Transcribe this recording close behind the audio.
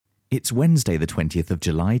It's Wednesday the 20th of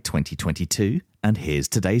July 2022 and here's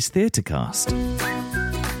today's Theatrecast.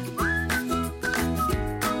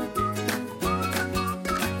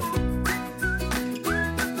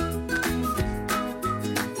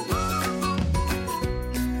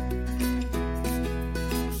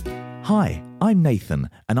 Hi, I'm Nathan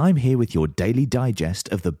and I'm here with your daily digest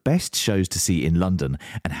of the best shows to see in London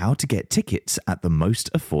and how to get tickets at the most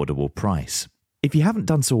affordable price. If you haven't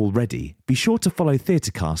done so already, be sure to follow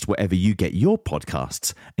Theatrecast wherever you get your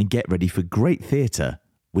podcasts and get ready for great theatre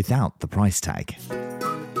without the price tag.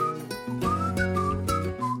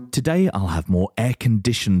 Today I'll have more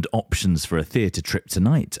air-conditioned options for a theatre trip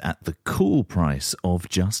tonight at the cool price of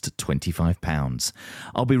just £25.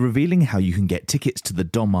 I'll be revealing how you can get tickets to the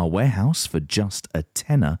Donmar Warehouse for just a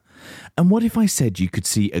tenner. And what if I said you could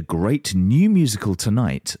see a great new musical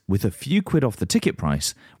tonight with a few quid off the ticket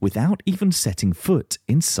price without even setting foot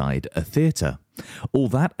inside a theatre? All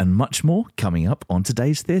that and much more coming up on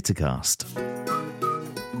today's Theatrecast.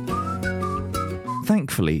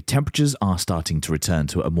 Thankfully, temperatures are starting to return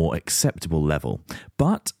to a more acceptable level,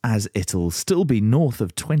 but as it'll still be north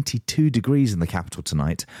of 22 degrees in the capital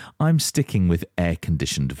tonight, I'm sticking with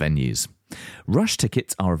air-conditioned venues. Rush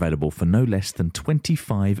tickets are available for no less than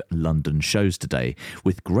 25 London shows today,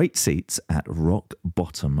 with great seats at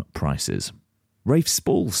rock-bottom prices. Rafe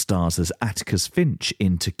Spall stars as Atticus Finch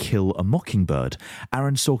in To Kill a Mockingbird,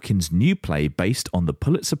 Aaron Sorkin's new play based on the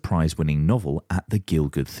Pulitzer Prize-winning novel at the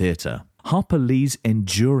Gielgud Theatre. Harper Lee's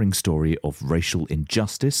enduring story of racial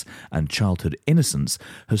injustice and childhood innocence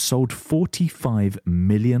has sold 45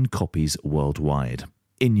 million copies worldwide.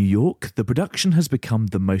 In New York, the production has become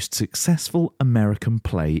the most successful American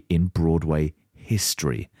play in Broadway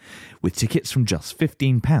history. With tickets from just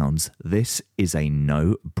 £15, this is a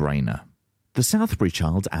no-brainer. The Southbury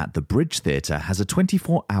Child at the Bridge Theatre has a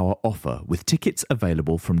 24-hour offer with tickets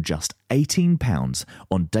available from just £18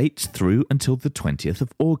 on dates through until the 20th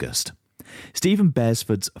of August. Stephen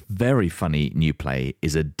Beresford's very funny new play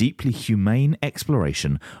is a deeply humane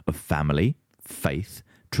exploration of family, faith,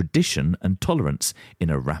 tradition and tolerance in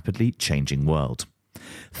a rapidly changing world.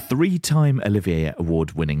 Three-time Olivier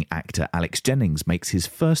Award-winning actor Alex Jennings makes his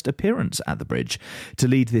first appearance at the Bridge to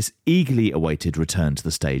lead this eagerly awaited return to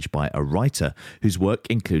the stage by a writer whose work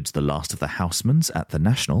includes The Last of the Housemans at the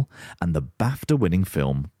National and the BAFTA-winning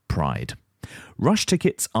film Pride. Rush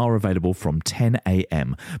tickets are available from 10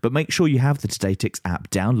 a.m, but make sure you have the TodayTix app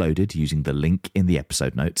downloaded using the link in the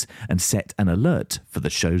episode notes and set an alert for the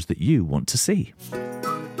shows that you want to see.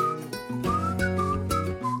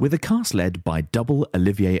 With a cast led by double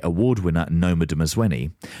Olivier Award winner Noma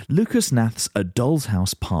Dumezweni, Lucas Nath's A Doll's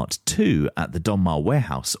House Part 2 at the Donmar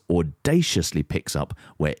Warehouse audaciously picks up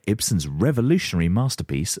where Ibsen's revolutionary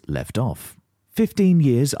masterpiece left off. 15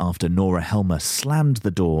 years after Nora Helmer slammed the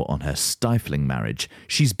door on her stifling marriage,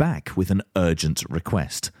 she's back with an urgent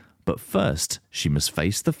request. But first, she must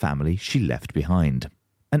face the family she left behind.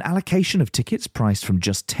 An allocation of tickets priced from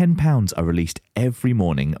just £10 are released every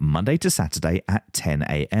morning, Monday to Saturday at 10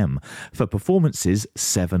 a.m, for performances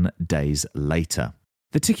 7 days later.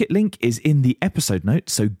 The ticket link is in the episode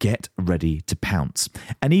notes, so get ready to pounce.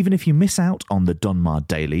 And even if you miss out on the Donmar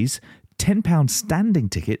dailies, £10 standing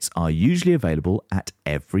tickets are usually available at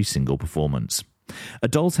every single performance. A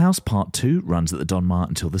Doll's House Part 2 runs at the Donmar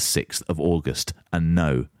until the 6th of August. And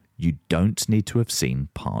no, you don't need to have seen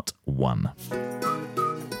Part 1.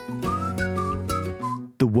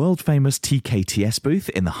 The world-famous TKTS booth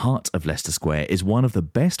in the heart of Leicester Square is one of the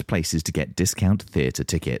best places to get discount theatre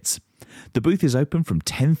tickets. The booth is open from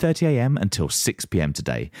 10:30 a.m. until 6 p.m.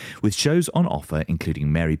 today, with shows on offer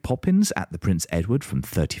including Mary Poppins at the Prince Edward from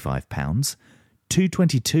 £35,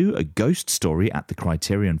 222 A Ghost Story at the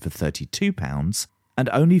Criterion for £32, and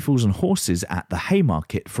Only Fools and Horses at the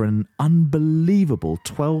Haymarket for an unbelievable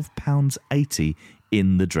 £12.80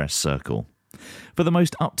 in the Dress Circle. For the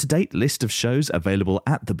most up-to-date list of shows available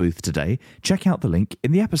at the booth today, check out the link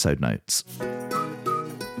in the episode notes.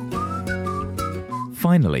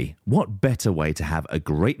 Finally, what better way to have a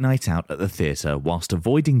great night out at the theatre whilst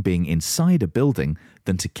avoiding being inside a building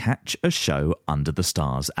than to catch a show under the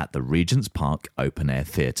stars at the Regent's Park Open Air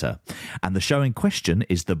Theatre? And the show in question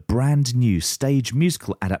is the brand new stage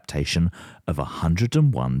musical adaptation of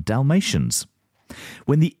 101 Dalmatians.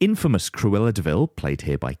 When the infamous Cruella de Vil, played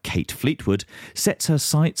here by Kate Fleetwood, sets her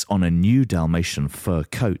sights on a new Dalmatian fur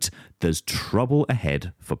coat, there's trouble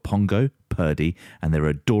ahead for Pongo, Purdy and their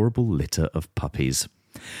adorable litter of puppies.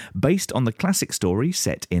 Based on the classic story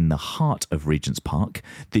set in the heart of Regent's Park,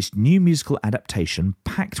 this new musical adaptation,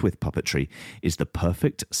 packed with puppetry, is the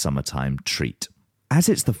perfect summertime treat. As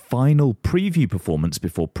it's the final preview performance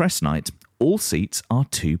before press night, all seats are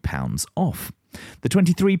 £2 off. The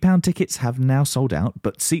 £23 tickets have now sold out,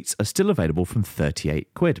 but seats are still available from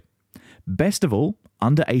 £38. Best of all,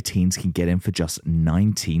 under 18s can get in for just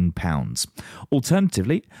 £19.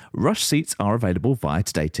 Alternatively, rush seats are available via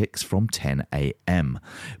TodayTix from 10 a.m.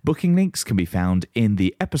 Booking links can be found in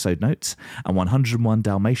the episode notes, and 101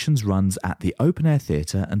 Dalmatians runs at the Open Air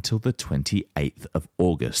Theatre until the 28th of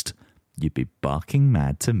August. You'd be barking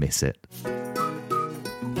mad to miss it.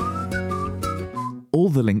 All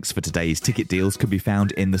the links for today's ticket deals can be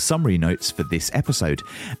found in the summary notes for this episode,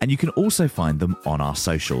 and you can also find them on our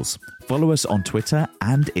socials. Follow us on Twitter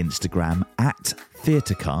and Instagram at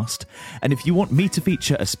Theatrecast, and if you want me to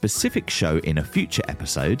feature a specific show in a future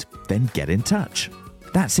episode, then get in touch.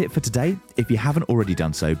 That's it for today. If you haven't already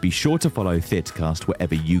done so, be sure to follow Theatrecast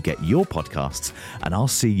wherever you get your podcasts, and I'll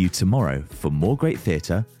see you tomorrow for more great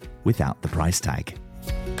theatre without the price tag.